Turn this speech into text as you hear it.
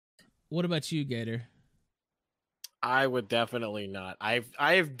What about you, Gator? I would definitely not. I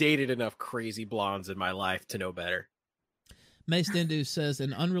have dated enough crazy blondes in my life to know better. Mace Dindu says,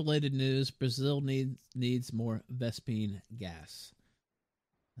 in unrelated news, Brazil needs more Vespine gas.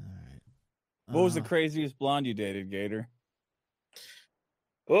 All right. What was the craziest blonde you dated, Gator?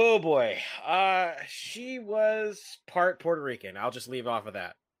 Oh boy. She was part Puerto Rican. I'll just leave off of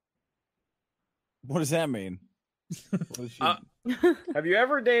that. What does that mean? Have you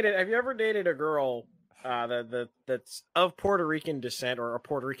ever dated a girl that's of Puerto Rican descent or a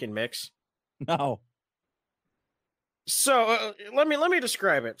Puerto Rican mix? No. So let me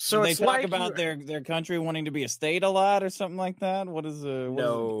describe it. So they it's talk like about their country wanting to be a state a lot or something like that. What is a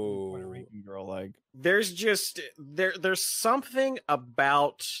Puerto Rican girl like? There's just there's something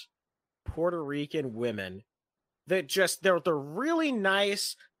about Puerto Rican women that just they're really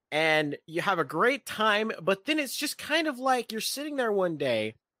nice and you have a great time, but then it's just kind of like you're sitting there one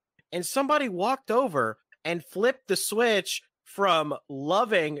day and somebody walked over and flipped the switch from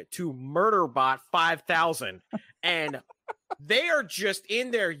loving to Murderbot 5000 and they are just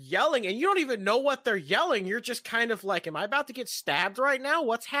in there yelling and you don't even know what they're yelling. You're just kind of like, am I about to get stabbed right now?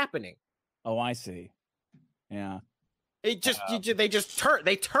 What's happening? Oh, I see. Yeah. It just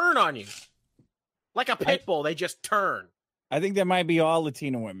they turn on you. Like a pit bull, they just turn. I think that might be all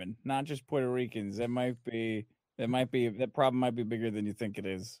Latino women, not just Puerto Ricans. That problem might be bigger than you think it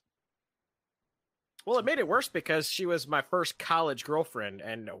is. Well, it made it worse because she was my first college girlfriend,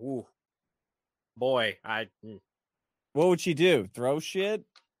 and ooh, boy, What would she do? Throw shit?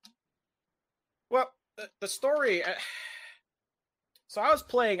 Well, the story. So I was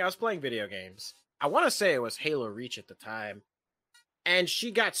playing video games. I want to say it was Halo Reach at the time, and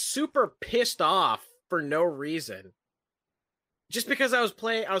she got super pissed off for no reason. Just because I was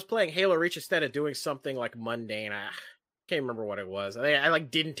playing Halo Reach instead of doing something like mundane. I can't remember what it was. I like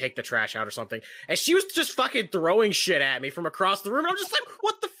didn't take the trash out or something, and she was just fucking throwing shit at me from across the room. And I'm just like,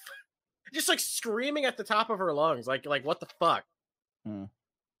 what the? Just like screaming at the top of her lungs, like what the fuck? Hmm.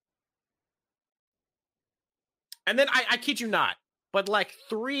 And then I kid you not, but like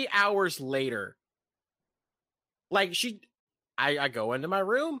 3 hours later, like I go into my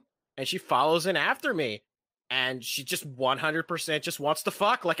room and she follows in after me. And she just 100% just wants to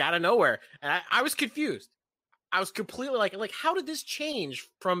fuck, like, out of nowhere. And I was confused. I was completely like, how did this change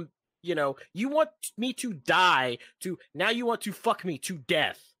from, you want me to die to now you want to fuck me to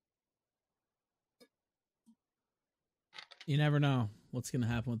death? You never know what's going to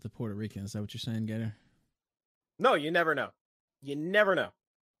happen with the Puerto Ricans. Is that what you're saying, Gator? No, you never know. You never know.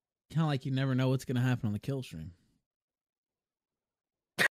 Kind of like you never know what's going to happen on the kill stream.